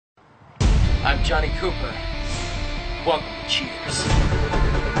I'm Johnny Cooper. Welcome to Cheaters.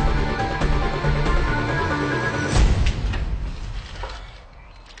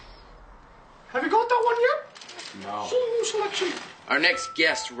 Have you got that one yet? No. Selection. Our next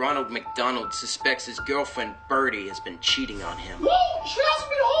guest, Ronald McDonald, suspects his girlfriend Birdie has been cheating on him. Well, she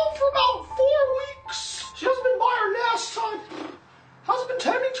hasn't been home for about 4 weeks. She hasn't been by her nest, son. Hasn't been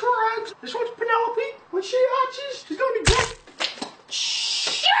tending to her eggs. This one's Penelope. When she hatches, she's gonna be good.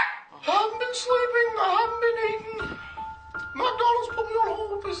 Shit! I haven't been sleeping. I haven't been eating. McDonald's put me on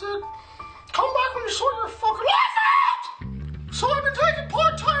hold. They said, come back when you sort your fucking life out! So I've been taking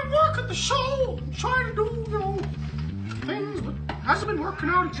part-time work at the show. I'm trying to do, things, but it hasn't been working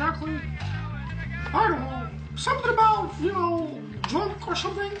out exactly. I don't know. Something about, drunk or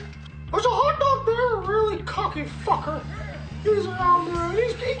something. There's a hot dog there, a really cocky fucker. He's around there, and he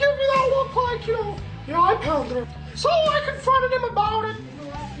gives me that look like, I pounded her. So I confronted him about it.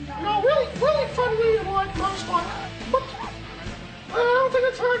 Really, really friendly and nice like. But I don't think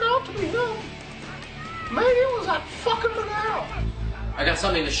it turned out to be him. Maybe it was that fucking banana. I got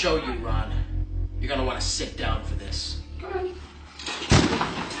something to show you, Ron. You're gonna want to sit down for this. Okay.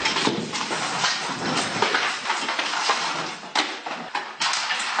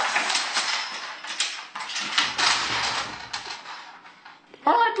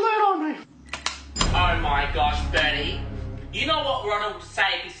 All right, lay it on me. Oh my gosh, Bertie. You know what Ronald would say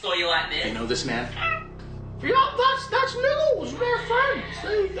if he saw you like this? You know this man? Yeah, that's Niggles. They're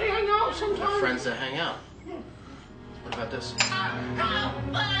friends. They hang out sometimes. Friends that hang out. What about this? Oh,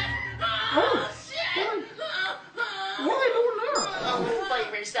 what are they doing there?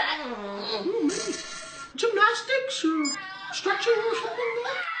 What is that? Gymnastics or stretching or something?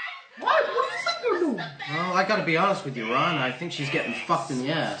 What do you think they're doing? Well, I gotta be honest with you, Ron. I think she's getting fucked in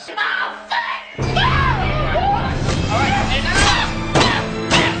the ass.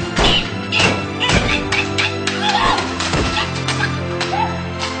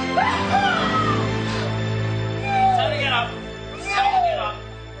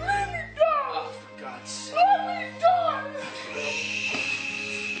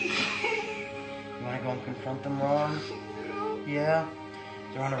 Confront them, Ron? Yeah?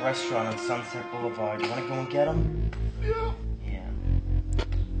 They're on a restaurant on Sunset Boulevard. You want to go and get them? Yeah. Yeah.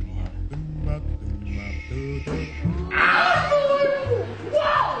 Unbelievable!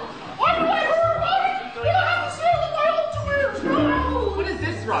 Wow! I heard about it! I haven't seen it in my own 2 years! No! What is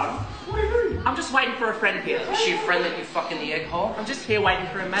this, Ron? What do you mean? I'm just waiting for a friend here. Is she a friend that you fuck in the egg hole? I'm just here waiting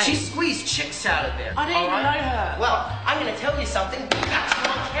for a mate. She squeezed chicks out of there. I don't even know her. Well, I'm gonna tell you something. That's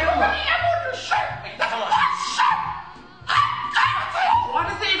on camera. I'm on your shirt! Come on. Why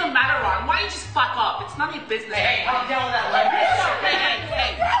does it even matter, Ron? Why don't you just fuck up? It's none of your business. Hey, I'm down with that leg.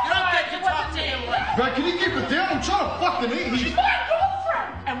 Hey, you don't get to talk to him like. Man, can you keep it down? I'm trying to fucking eat. She's my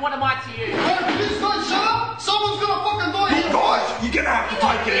girlfriend! And what am I to you? Hey, can these guys shut up? Someone's gonna fucking die. You guys, you're gonna have to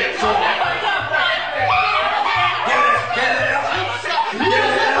take it outside. Get it out.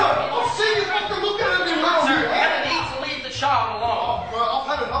 I've seen you fucking look at me now. Sir, Helen needs to leave the child alone. Bro, I've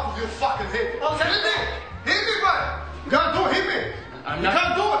had enough of your fucking head. Oh, Hit me! Hit me, bro! You can't do it, hit me! You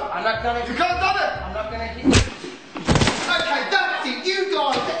can't do it! I'm not gonna. You can't do it! I'm not gonna hit you. Okay, that's it. You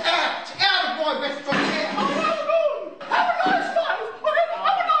guys are out of my restaurant here. Have a nice life! Okay,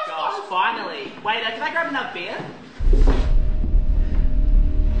 have a nice Gosh, life! finally. Waiter, can I grab another beer?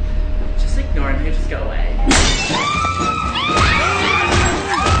 Just ignore him, he'll just go away.